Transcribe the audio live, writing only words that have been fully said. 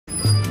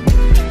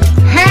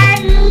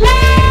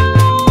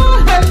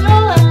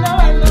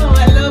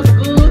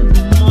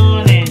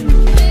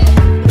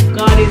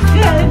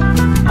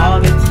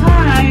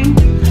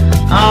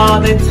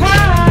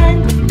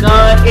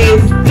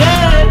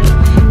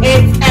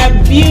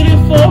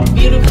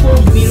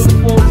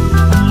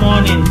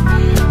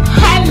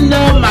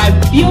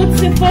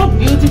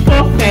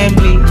beautiful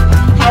family.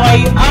 How are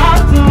you all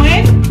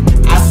doing?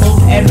 I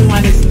hope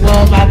everyone is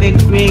well by the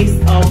grace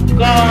of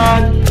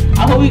God.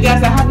 I hope you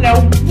guys are having a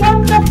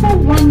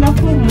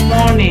wonderful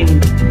morning.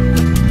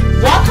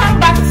 Welcome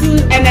back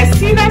to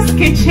Ernestina's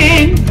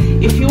Kitchen.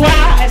 If you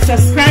are a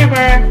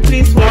subscriber,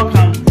 please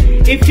welcome.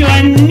 If you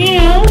are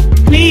new,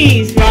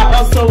 please, you are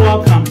also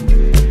welcome.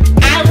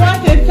 I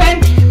want to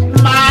thank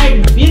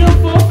my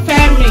beautiful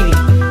family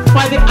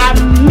for the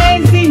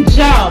amazing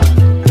job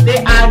they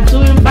are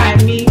doing by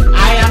me.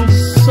 I am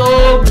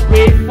so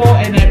grateful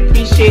and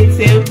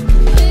appreciative.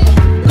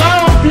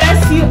 God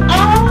bless you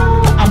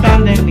all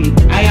abundantly.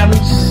 I am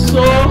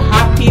so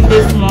happy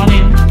this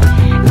morning,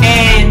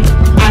 and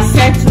I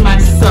said to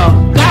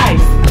myself,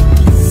 guys,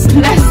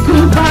 let's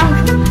go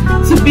back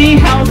to being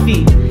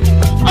healthy.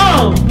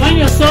 Oh, when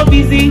you're so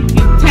busy,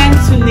 you tend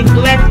to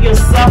neglect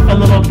yourself a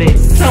little bit.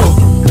 So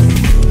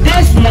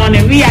this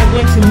morning we are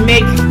going to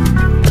make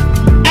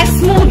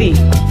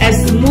a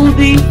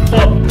smoothie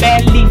for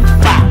belly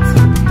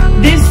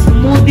fat. This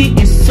smoothie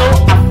is so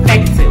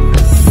effective.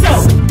 So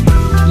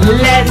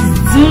let's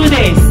do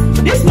this.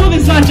 This smoothie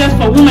is not just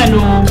for women,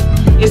 no,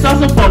 it's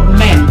also for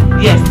men.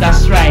 Yes,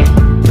 that's right.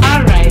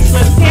 All right, so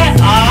here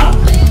are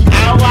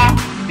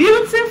our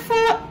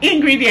beautiful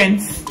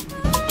ingredients.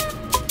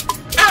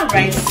 All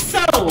right,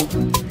 so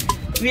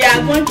we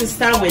are going to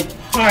start with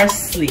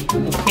parsley,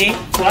 okay,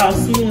 for our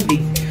smoothie.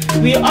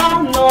 We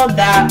all know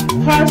that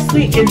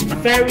parsley is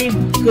very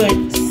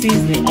good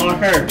seasoning or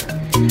herb.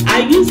 I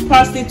use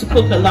parsley to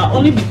cook a lot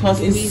only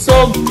because it's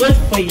so good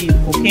for you,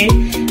 okay?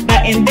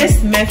 But in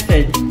this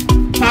method,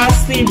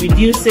 parsley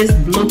reduces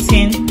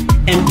bloating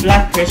and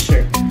blood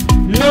pressure.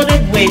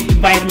 Loaded with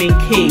vitamin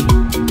K.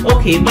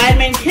 Okay,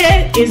 vitamin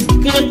K is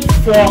good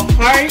for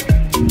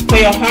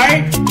your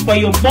heart, for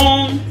your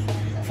bones,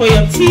 for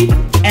your teeth,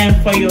 and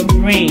for your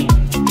brain.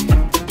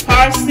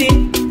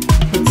 Parsley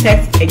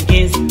protects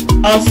against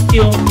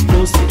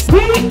osteoporosis.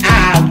 We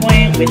are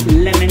going with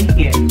lemon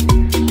here.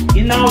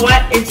 You know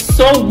what? It's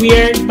so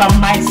weird, but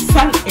my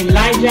son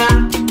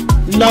Elijah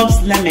loves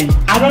lemon.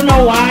 I don't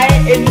know why.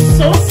 It is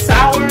so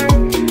sour,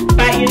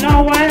 but you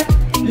know what?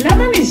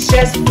 Lemon is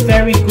just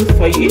very good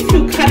for you. If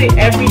you cut it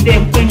every day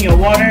and put in your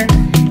water,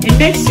 it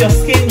makes your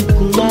skin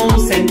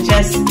glows and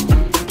just,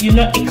 you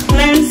know, it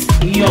cleanses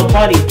your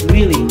body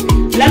really.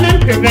 Lemon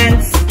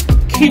prevents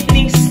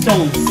kidney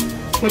stones,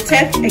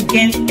 protects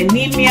against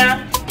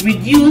anemia,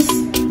 reduce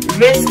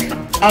risk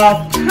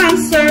of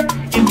cancer,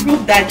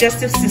 improve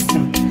digestive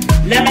system.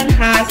 Lemon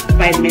has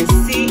vitamin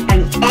C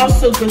and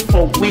also good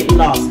for weight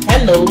loss.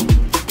 Hello.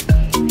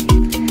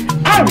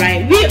 All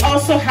right, we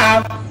also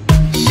have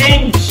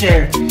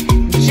ginger.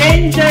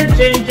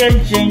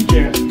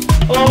 Ginger.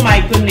 Oh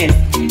my goodness.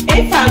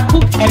 If I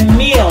cook a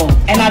meal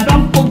and I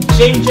don't put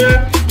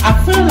ginger, I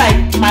feel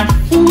like my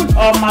food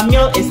or my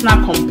meal is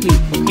not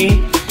complete,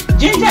 okay?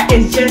 Ginger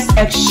is just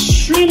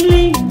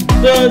extremely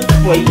good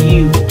for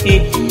you,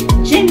 okay?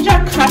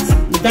 Ginger cuts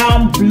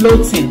down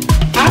bloating.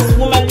 As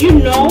women, you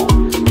know,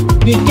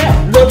 we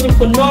get bloating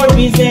for no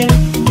reason.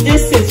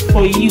 This is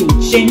for you,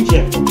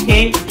 ginger,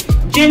 okay?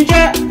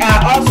 Ginger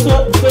are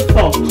also good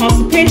for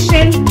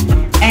constipation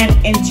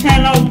and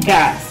internal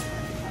gas.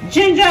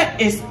 Ginger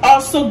is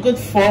also good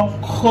for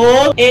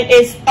cold. It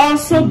is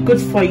also good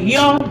for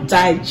your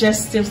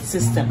digestive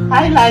system.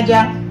 Hi,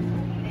 Elijah.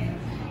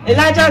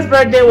 Elijah's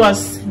birthday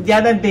was the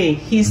other day.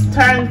 He's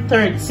turned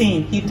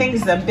 13. He thinks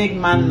he's a big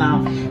man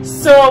now.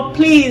 So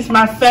please,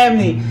 my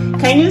family,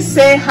 can you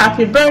say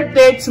happy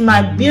birthday to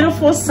my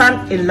beautiful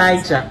son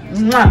Elijah?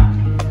 Mwah.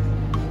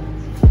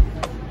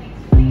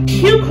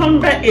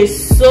 Cucumber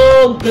is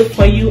so good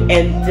for you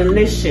and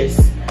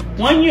delicious.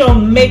 When you're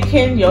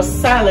making your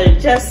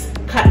salad, just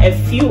cut a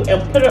few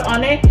and put it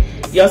on it.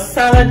 Your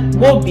salad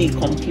will be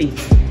complete.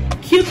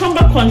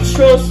 Cucumber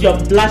controls your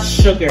blood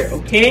sugar,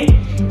 okay?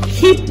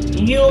 Keep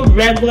you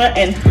regular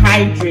and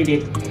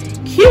hydrated.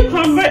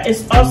 Cucumber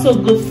is also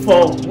good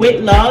for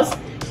weight loss.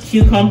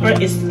 Cucumber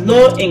is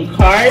low in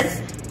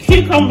carbs.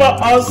 Cucumber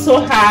also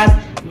has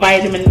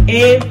vitamin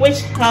A,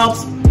 which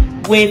helps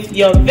with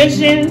your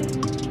vision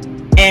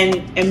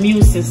and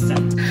immune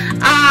system.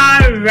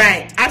 All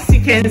right, as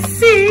you can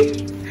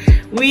see,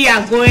 we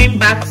are going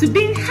back to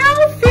being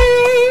healthy.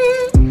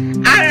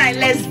 All right,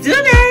 let's do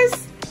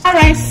this. All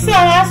right, so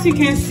as you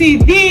can see,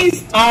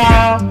 these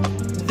are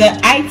the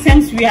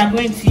items we are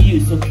going to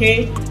use,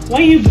 okay?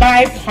 When you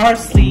buy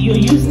parsley, you're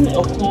using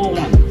a whole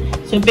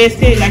one. So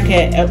basically like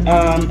a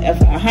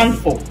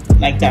handful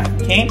like that,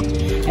 okay?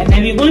 And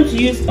then we're going to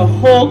use a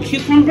whole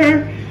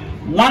cucumber,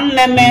 1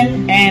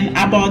 lemon, and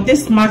about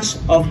this much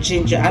of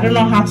ginger. I don't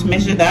know how to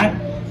measure that.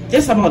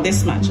 Just about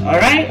this much, all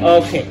right?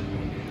 Okay.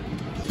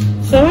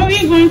 So what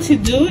we're going to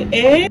do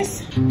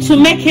is to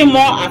make it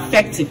more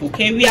effective,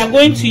 okay? We are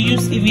going to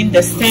use even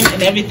the stem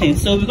and everything.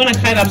 So we're going to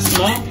cut it up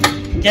small,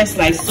 just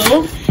like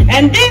so.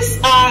 And this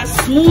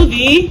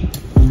smoothie,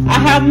 I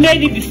have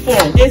made it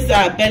before. This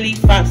belly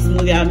fat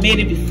smoothie, I made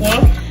it before.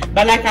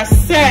 But like I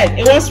said,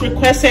 it was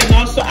requested and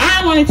also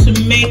I wanted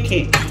to make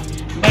it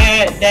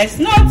but there's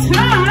no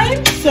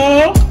time,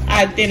 so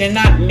I did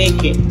not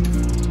make it.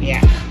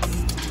 Yeah.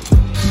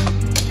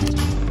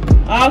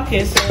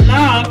 Okay, so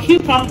now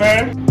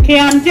cucumber. Okay,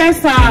 I'm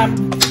just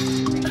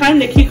cutting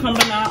the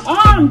cucumber now.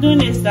 All I'm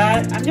doing is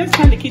that I'm just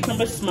cutting the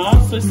cucumber small,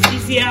 so it's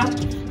easier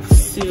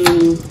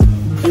to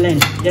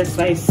blend. Just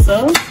like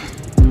so.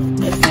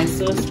 Just like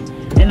so.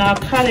 And I'll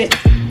cut it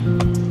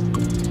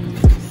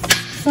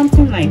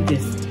something like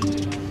this.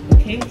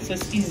 Okay, so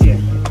it's easier.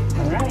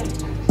 Alright.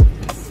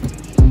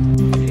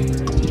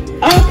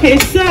 Okay,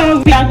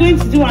 so we are going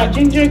to do our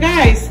ginger,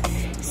 guys.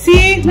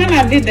 See, when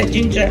I did the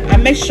ginger, I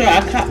make sure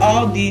I cut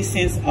all these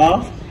things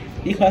off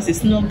because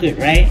it's no good,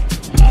 right?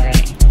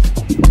 Alright.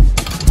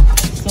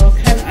 So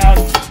cut out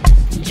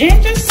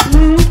ginger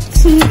small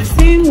too the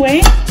same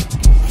way.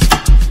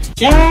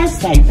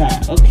 Just like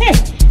that. Okay.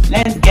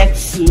 Let's get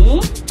to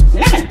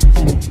lemon.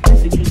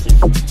 Let's juice it.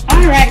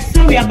 Alright,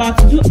 so we're about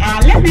to do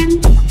our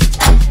lemon.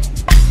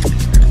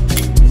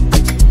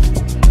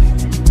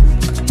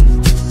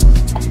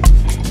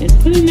 Just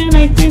put it in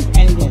like this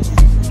and just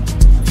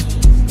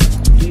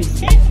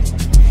juice it.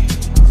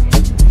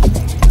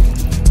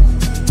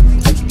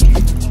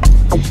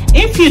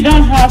 If you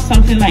don't have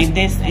something like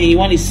this and you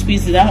want to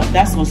squeeze it out,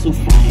 that's also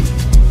fine.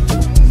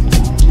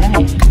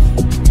 Alright.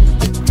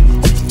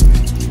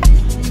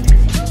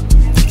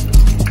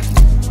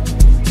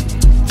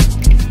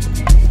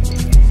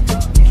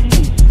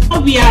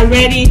 We are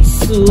ready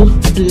to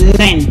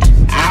blend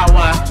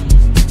our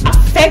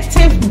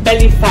effective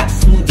belly fat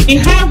smoothie. We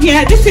have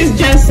here, this is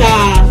just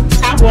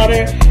tap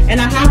water, and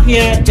I have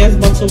here just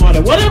bottled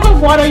water. Whatever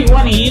water you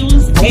want to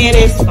use, it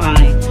is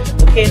fine.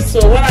 Okay, so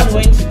what I'm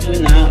going to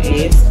do now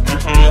is I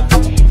have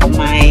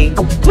my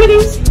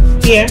goodies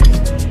here.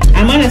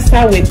 I'm going to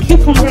start with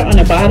cucumber on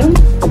the bottom.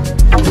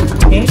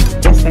 Okay,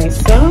 just like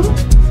so.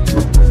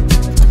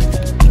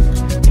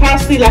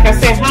 Parsley, like I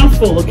said,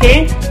 handful,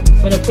 okay?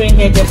 I'm gonna put in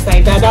here just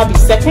like that. That'll be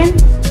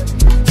second.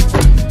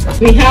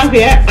 We have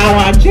here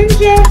our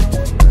ginger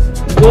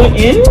go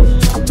in.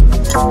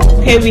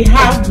 Okay, we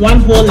have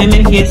one whole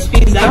lemon here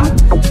squeezed out.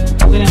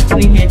 I'm gonna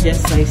put in here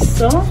just like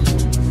so.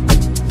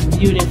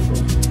 Beautiful.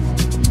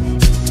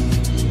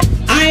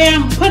 I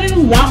am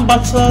putting 1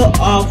 bottle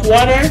of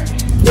water,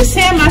 the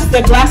same as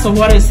the glass of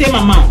water, the same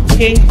amount.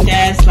 Okay,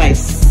 just like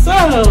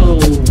so.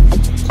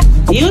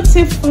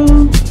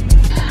 Beautiful.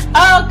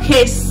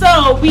 Okay,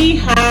 so we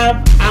have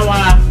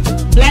our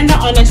blender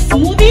on the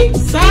smoothie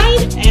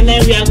side, and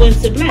then we are going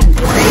to blend.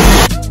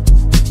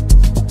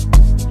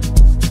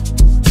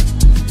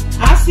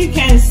 As you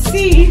can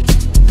see,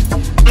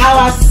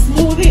 our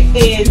smoothie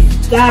is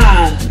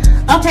done.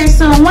 Okay,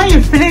 so when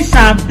you finish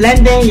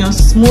blending your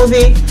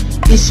smoothie,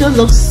 it should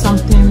look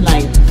something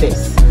like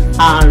this.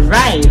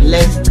 Alright,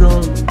 let's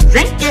go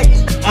drink it.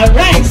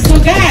 Alright, so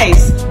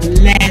guys,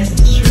 let's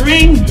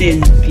drink this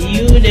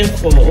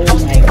beautiful, oh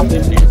my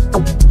goodness.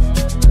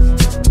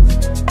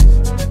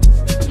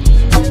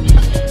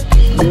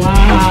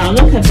 Wow,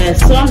 look at that,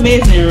 so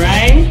amazing,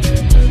 right?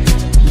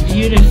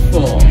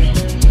 Beautiful.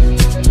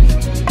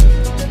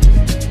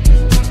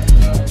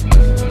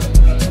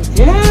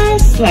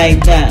 Just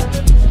like that.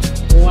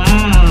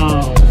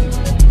 Wow.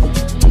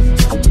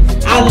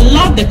 I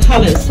love the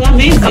color, so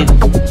amazing.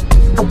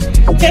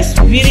 Tastes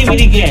really,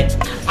 really good.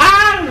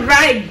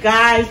 Alright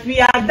guys, we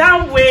are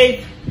done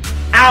with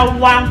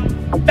our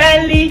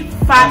belly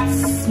fat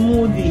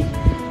smoothie.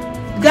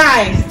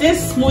 Guys,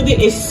 this smoothie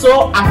is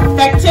so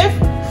effective.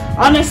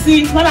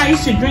 Honestly, when I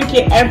used to drink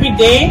it every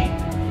day,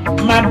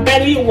 my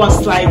belly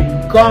was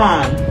like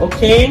gone,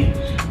 okay?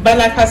 But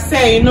like I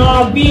said, you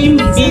know, being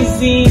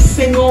busy,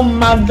 single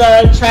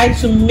mother, trying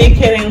to make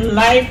it in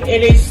life,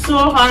 it is so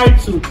hard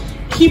to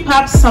keep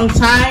up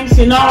sometimes,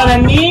 you know what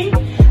I mean?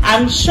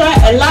 I'm sure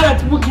a lot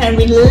of people can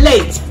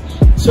relate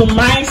to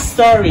my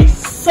story.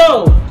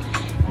 So,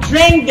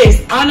 drink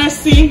this.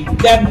 Honestly,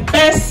 the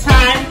best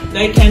time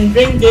that you can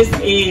drink this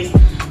is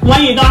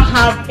when you don't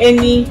have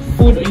any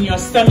food in your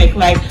stomach.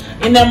 Like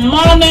in the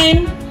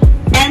morning,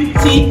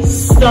 empty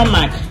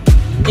stomach.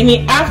 In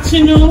the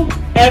afternoon,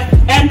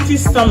 empty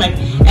stomach.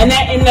 And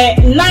then in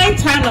the night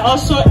time,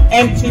 also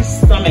empty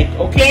stomach.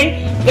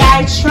 Okay?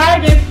 Guys,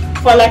 try it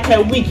for like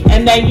a week.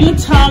 And then you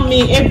tell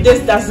me if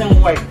this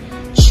doesn't work.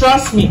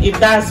 Trust me, it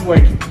does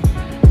work.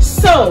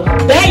 So,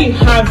 there you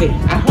have it.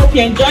 I hope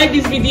you enjoyed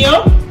this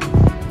video.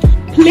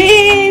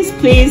 Please,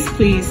 please,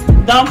 please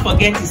don't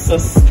forget to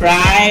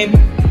subscribe,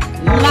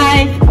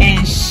 like,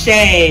 and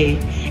share,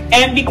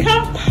 and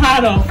become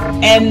part of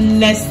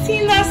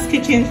Ernestina's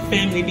Kitchen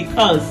family,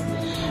 because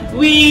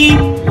we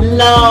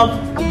love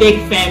big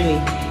family.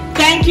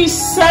 Thank you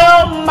so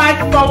much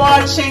for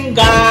watching,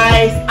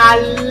 guys. I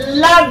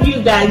love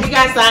you guys. You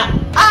guys are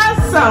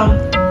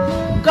awesome.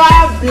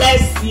 God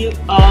bless you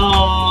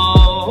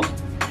all.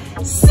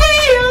 See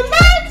you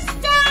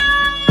next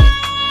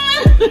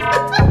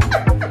time.